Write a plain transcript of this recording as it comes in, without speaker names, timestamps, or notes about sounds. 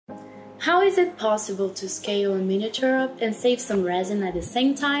How is it possible to scale a miniature up and save some resin at the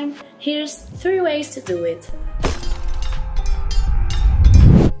same time? Here's 3 ways to do it.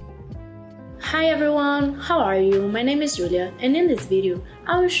 Hi everyone, how are you? My name is Júlia, and in this video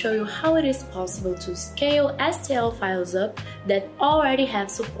I will show you how it is possible to scale STL files up that already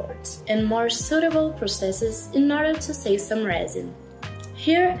have supports and more suitable processes in order to save some resin.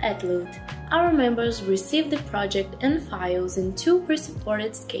 Here at Luth, our members receive the project and files in 2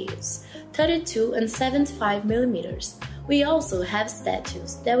 pre-supported scales, 32 and 75 mm. We also have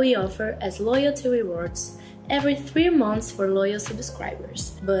statues that we offer as loyalty rewards every 3 months for loyal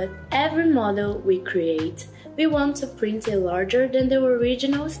subscribers. But every model we create, we want to print it larger than the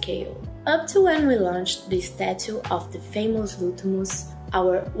original scale. Up to when we launched the statue of the famous Luthumos,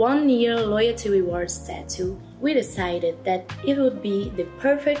 our 1-year loyalty reward statue, we decided that it would be the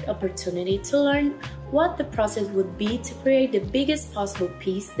perfect opportunity to learn what the process would be to create the biggest possible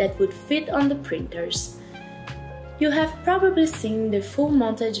piece that would fit on the printers. You have probably seen the full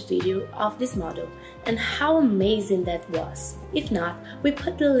montage video of this model and how amazing that was. If not, we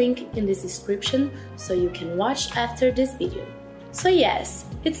put the link in the description so you can watch after this video. So yes,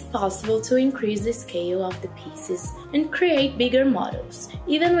 it's possible to increase the scale of the pieces and create bigger models,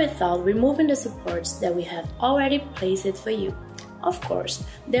 even without removing the supports that we have already placed for you. Of course,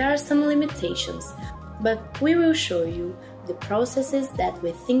 there are some limitations, but we will show you the processes that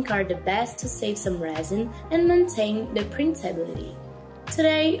we think are the best to save some resin and maintain the printability.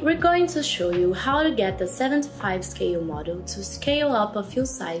 Today, we're going to show you how to get the 75 scale model to scale up a few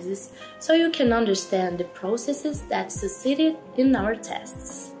sizes so you can understand the processes that succeeded in our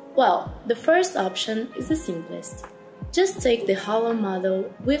tests. Well, the first option is the simplest. Just take the hollow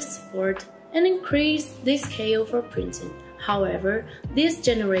model with support and increase the scale for printing. However, this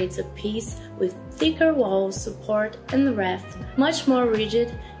generates a piece with thicker walls, support and raft, much more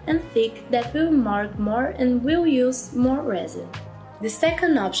rigid and thick that will mark more and will use more resin. The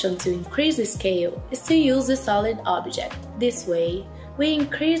second option to increase the scale is to use a solid object. This way, we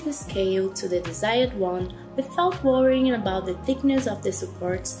increase the scale to the desired one without worrying about the thickness of the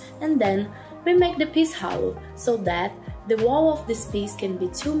supports, and then we make the piece hollow so that the wall of this piece can be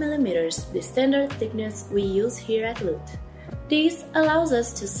 2 mm, the standard thickness we use here at Luth. This allows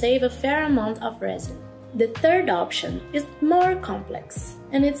us to save a fair amount of resin. The third option is more complex,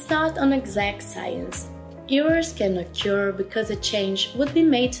 and it's not an exact science. Errors can occur because a change would be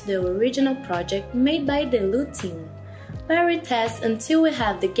made to the original project made by the Luth team, where we test until we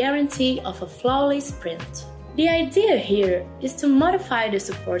have the guarantee of a flawless print. The idea here is to modify the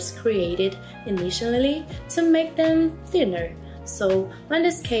supports created initially to make them thinner, so when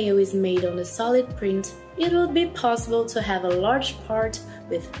the scale is made on a solid print, it will be possible to have a large part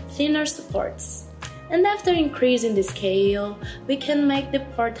with thinner supports. And after increasing the scale, we can make the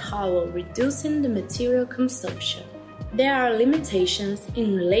part hollow, reducing the material consumption. There are limitations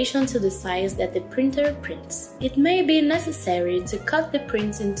in relation to the size that the printer prints. It may be necessary to cut the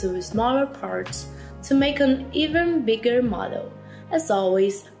prints into smaller parts to make an even bigger model. As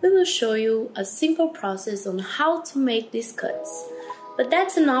always, we will show you a simple process on how to make these cuts. But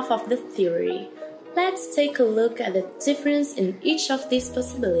that's enough of the theory. Let's take a look at the difference in each of these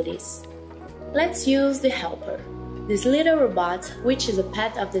possibilities. Let's use the helper, this little robot which is a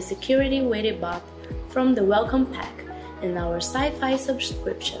pet of the security weighted bot from the welcome pack in our sci-fi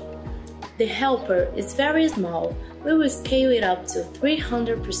subscription. The helper is very small. We will scale it up to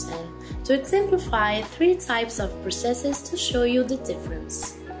 300% to exemplify 3 types of processes to show you the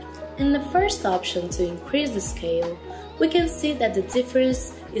difference. In the first option to increase the scale, we can see that the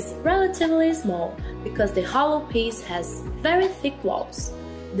difference is relatively small because the hollow piece has very thick walls.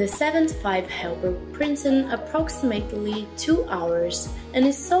 The 75 helper prints in approximately 2 hours and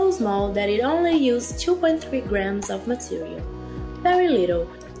is so small that it only uses 2.3 grams of material. Very little,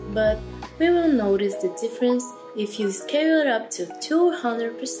 but we will notice the difference if you scale it up to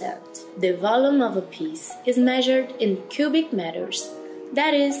 200%. The volume of a piece is measured in cubic meters.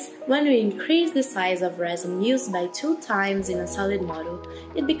 That is, when we increase the size of resin used by 2 times in a solid model,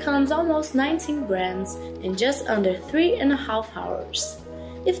 it becomes almost 19 grams in just under 3.5 hours.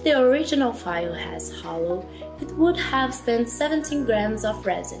 If the original file has hollow, it would have spent 17 grams of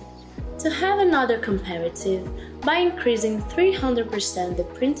resin. To have another comparative, by increasing 300%, the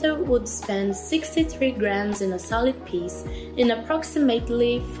printer would spend 63 grams in a solid piece in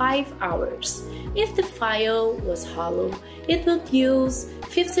approximately 5 hours. If the file was hollow, it would use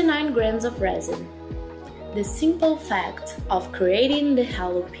 59 grams of resin. The simple fact of creating the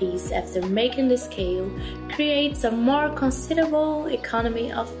hollow piece after making the scale creates a more considerable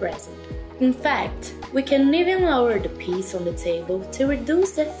economy of resin. In fact, we can even lower the piece on the table to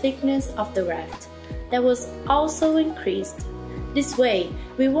reduce the thickness of the raft that was also increased. This way,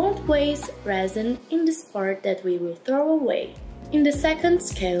 we won't waste resin in this part that we will throw away. In the second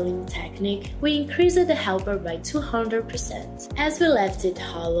scaling technique, we increased the helper by 200%. As we left it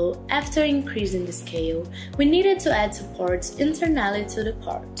hollow after increasing the scale, we needed to add supports internally to the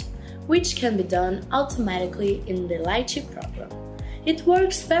part, which can be done automatically in the alleviate program. It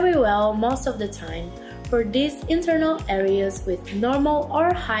works very well most of the time for these internal areas with normal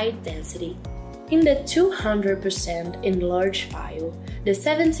or high density. In the 200% enlarged file, the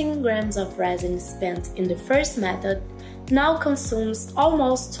 17 grams of resin spent in the first method now consumes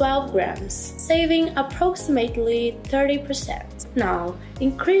almost 12 grams, saving approximately 30%. Now,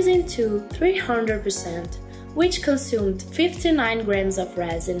 increasing to 300%, which consumed 59 grams of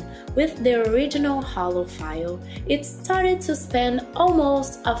resin with the original hollow file, it started to spend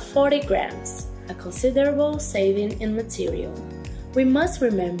almost 40 grams, a considerable saving in material. We must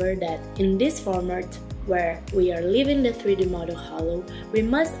remember that in this format, where we are leaving the 3D model hollow, we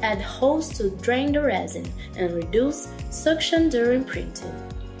must add holes to drain the resin and reduce suction during printing.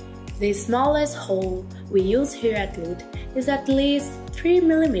 The smallest hole we use here at Luth is at least 3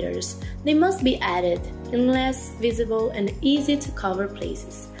 mm. They must be added in less visible and easy to cover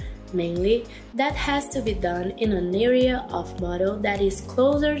places. Mainly, that has to be done in an area of model that is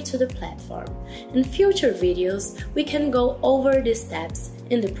closer to the platform. In future videos, we can go over these steps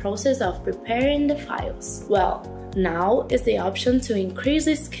in the process of preparing the files. Well, now is the option to increase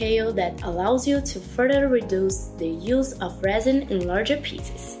the scale that allows you to further reduce the use of resin in larger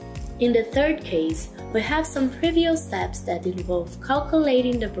pieces. In the third case, we have some trivial steps that involve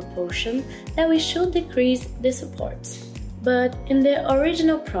calculating the proportion that we should decrease the supports. But in the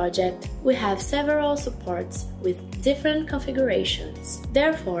original project, we have several supports with different configurations.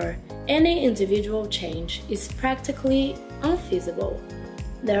 Therefore, any individual change is practically unfeasible.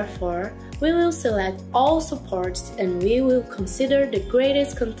 Therefore, we will select all supports and we will consider the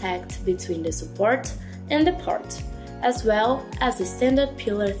greatest contact between the support and the part, as well as the standard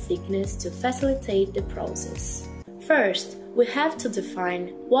pillar thickness to facilitate the process. First, we have to define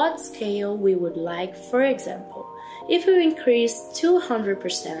what scale we would like. For example, if we increase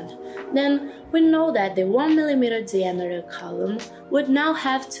 200%, then we know that the 1 mm diameter column would now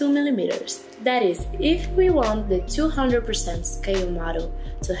have 2 mm. That is, if we want the 200% scale model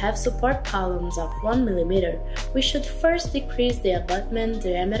to have support columns of 1 mm, we should first decrease the abutment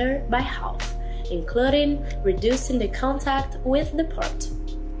diameter by half, including reducing the contact with the part.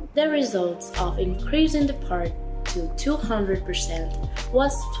 The results of increasing the part to 200%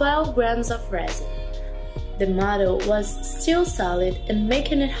 was 12 grams of resin. The model was still solid, and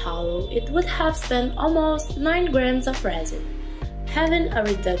making it hollow, it would have spent almost 9 grams of resin, having a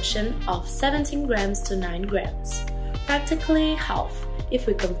reduction of 17 grams to 9 grams, practically half if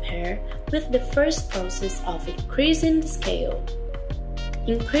we compare with the first process of increasing the scale.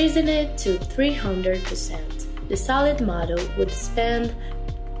 Increasing it to 300%, the solid model would spend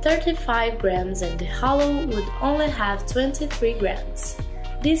 35 grams and the hollow would only have 23 grams.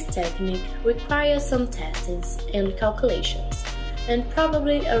 This technique requires some testings and calculations, and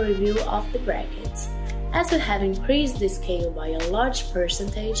probably a review of the brackets. As we have increased the scale by a large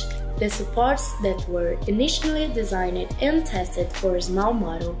percentage, the supports that were initially designed and tested for a small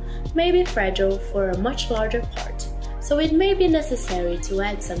model may be fragile for a much larger part, so it may be necessary to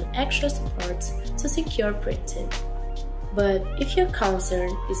add some extra supports to secure printing. But if your concern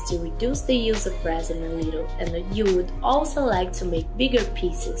is to reduce the use of resin a little and you would also like to make bigger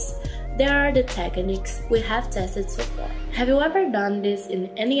pieces, there are the techniques we have tested so far. Have you ever done this in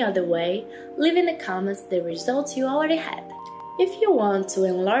any other way? Leave in the comments the results you already had. If you want to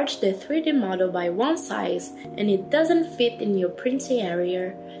enlarge the 3D model by one size and it doesn't fit in your printing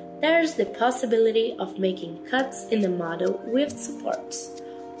area, there's the possibility of making cuts in the model with supports.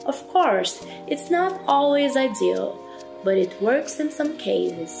 Of course, it's not always ideal, but it works in some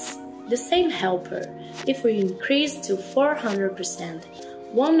cases. The same helper, if we increase to 400%,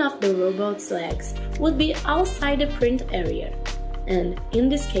 one of the robot's legs would be outside the print area, and in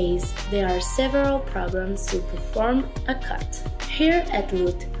this case, there are several programs to perform a cut. Here at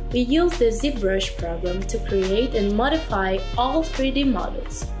Luth, we use the ZBrush program to create and modify all 3D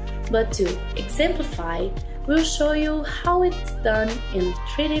models, but to exemplify, we'll show you how it's done in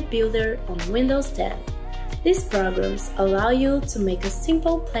 3D Builder on Windows 10. These programs allow you to make a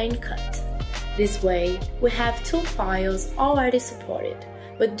simple plane cut. This way, we have two files already supported,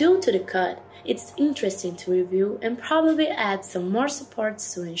 but due to the cut, it's interesting to review and probably add some more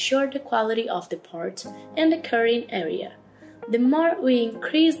supports to ensure the quality of the part and the cutting area. the more we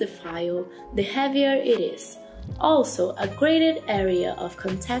increase the file, the heavier it is. Also, a graded area of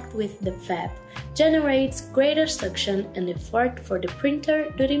contact with the fab generates greater suction and effort for the printer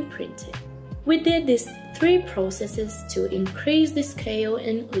during printing. We did these three processes to increase the scale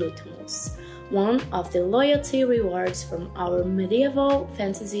in Luthumos, one of the loyalty rewards from our medieval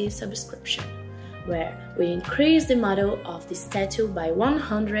fantasy subscription, where we increased the model of the statue by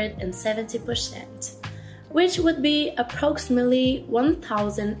 170%, which would be approximately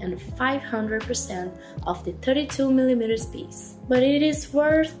 1,500% of the 32mm piece. But it is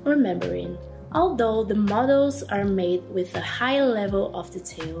worth remembering, although the models are made with a high level of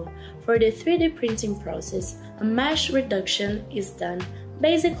detail, for the 3D printing process, a mesh reduction is done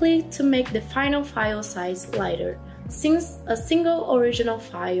basically to make the final file size lighter, since a single original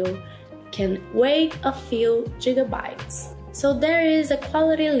file can weigh a few gigabytes. So there is a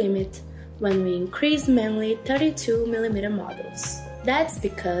quality limit when we increase mainly 32mm models. That's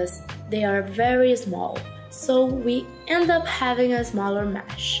because they are very small, so we end up having a smaller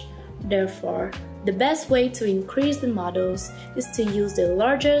mesh. Therefore, the best way to increase the models is to use the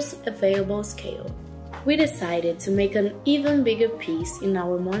largest available scale. We decided to make an even bigger piece in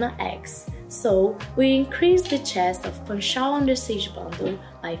our Mona X, so we increased the chest of Punch-Out Under Siege bundle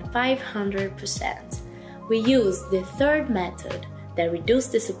by 500%. We used the third method that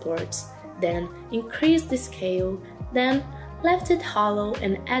reduced the supports, then increased the scale, then left it hollow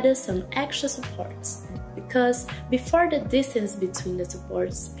and added some extra supports, because before the distance between the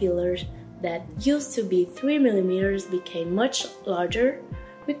supports pillars that used to be 3mm became much larger,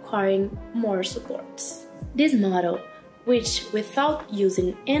 requiring more supports. This model, which without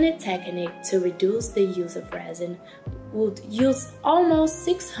using any technique to reduce the use of resin, would use almost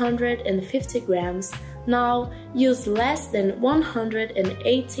 650 grams, now use less than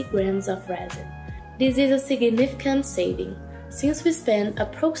 180 grams of resin. This is a significant saving, since we spent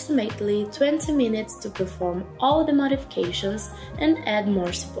approximately 20 minutes to perform all the modifications and add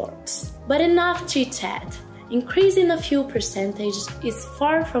more supports. But enough chit-chat. Increasing a few percentage is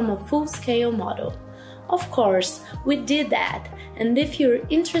far from a full-scale model. Of course, we did that, and if you're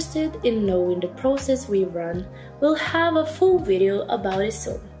interested in knowing the process we run, we'll have a full video about it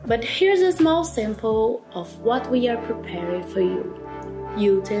soon. But here's a small sample of what we are preparing for you.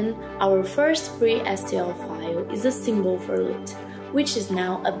 Luthum, our first free STL file, is a symbol for loot, which is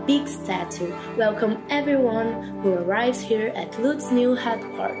now a big statue welcome everyone who arrives here at Loot's new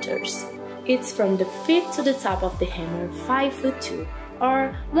headquarters. It's from the feet to the top of the hammer 5'2",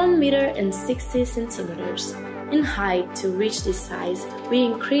 or 1.60 meters. In height, to reach this size, we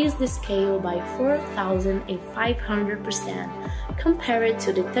increased the scale by 4,500% compared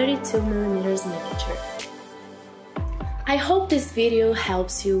to the 32mm miniature. I hope this video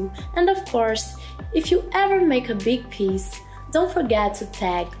helps you, and of course, if you ever make a big piece, don't forget to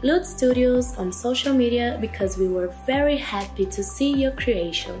tag Loot Studios on social media because we were very happy to see your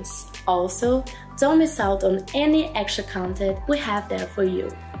creations. Also, don't miss out on any extra content we have there for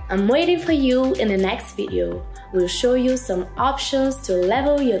you. I'm waiting for you in the next video. We'll show you some options to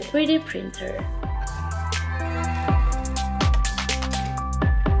level your 3D printer.